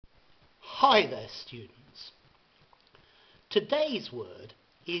Hi there, students. Today's word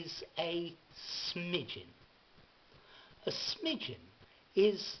is a smidgen. A smidgen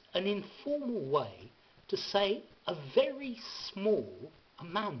is an informal way to say a very small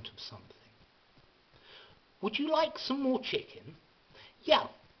amount of something. Would you like some more chicken? Yeah,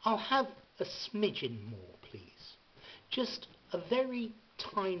 I'll have a smidgen more, please. Just a very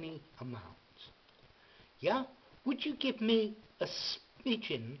tiny amount. Yeah? Would you give me a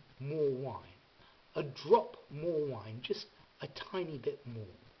smidgen more wine? A drop more wine, just a tiny bit more.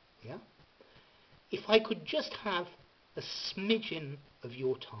 Yeah? If I could just have a smidgen of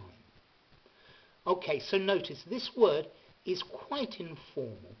your time. Okay, so notice this word is quite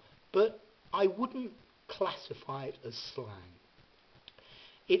informal, but I wouldn't classify it as slang.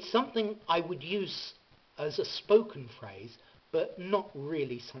 It's something I would use as a spoken phrase, but not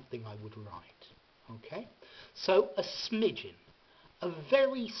really something I would write. Okay? So a smidgen, a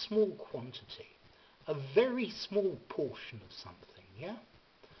very small quantity, a very small portion of something, yeah?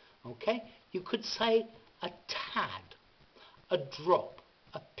 Okay? You could say a tad, a drop,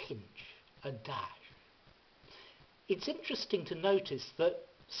 a pinch, a dash. It's interesting to notice that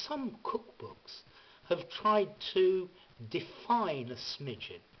some cookbooks have tried to define a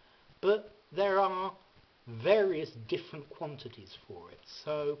smidgen, but there are various different quantities for it.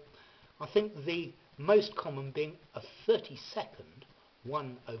 So I think the most common being a 32nd,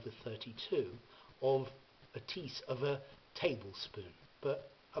 1/32, of a tablespoon,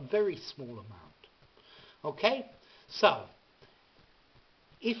 but a very small amount. Okay? So,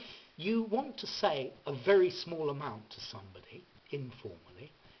 if you want to say a very small amount to somebody,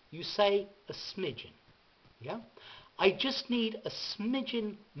 informally, you say a smidgen. Yeah? I just need a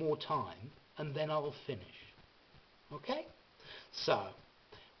smidgen more time, and then I'll finish. Okay? So,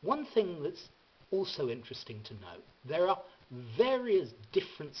 one thing that's also interesting to note, there are various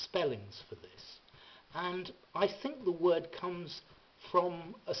different spellings for this, and I think the word comes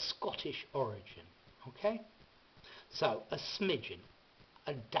from a Scottish origin. Okay? So, a smidgen,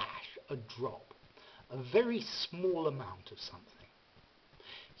 a dash, a drop, a very small amount of something.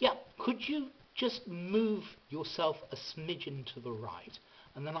 Yeah, could you just move yourself a smidgen to the right,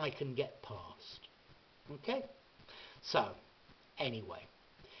 and then I can get past? Okay? So, anyway,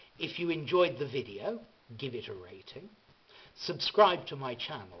 if you enjoyed the video, give it a rating, subscribe to my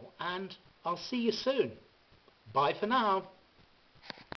channel, and I'll see you soon. Bye for now.